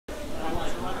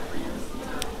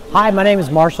Hi, my name is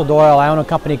Marshall Doyle. I own a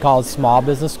company called Small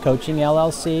Business Coaching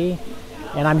LLC,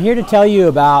 and I'm here to tell you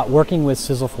about working with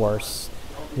SizzleForce.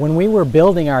 When we were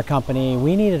building our company,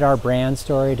 we needed our brand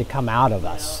story to come out of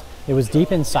us. It was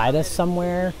deep inside us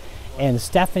somewhere, and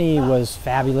Stephanie was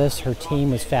fabulous. Her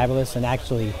team was fabulous in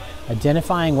actually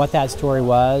identifying what that story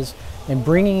was and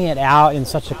bringing it out in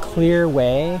such a clear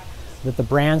way that the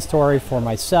brand story for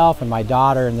myself and my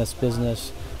daughter in this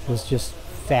business was just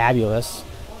fabulous.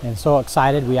 And so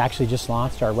excited, we actually just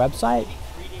launched our website,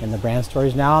 and the brand story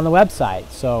is now on the website.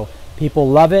 So people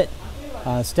love it.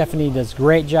 Stephanie does a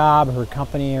great job. Her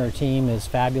company, her team is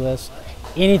fabulous.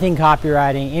 Anything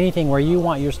copywriting, anything where you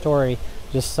want your story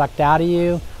just sucked out of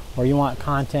you, or you want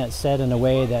content said in a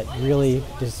way that really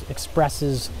just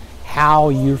expresses how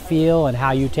you feel and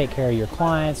how you take care of your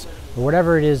clients, or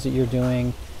whatever it is that you're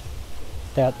doing,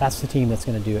 that's the team that's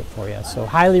going to do it for you. So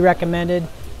highly recommended.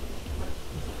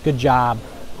 Good job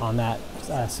on that,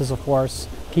 SizzleForce.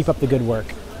 Keep up the good work.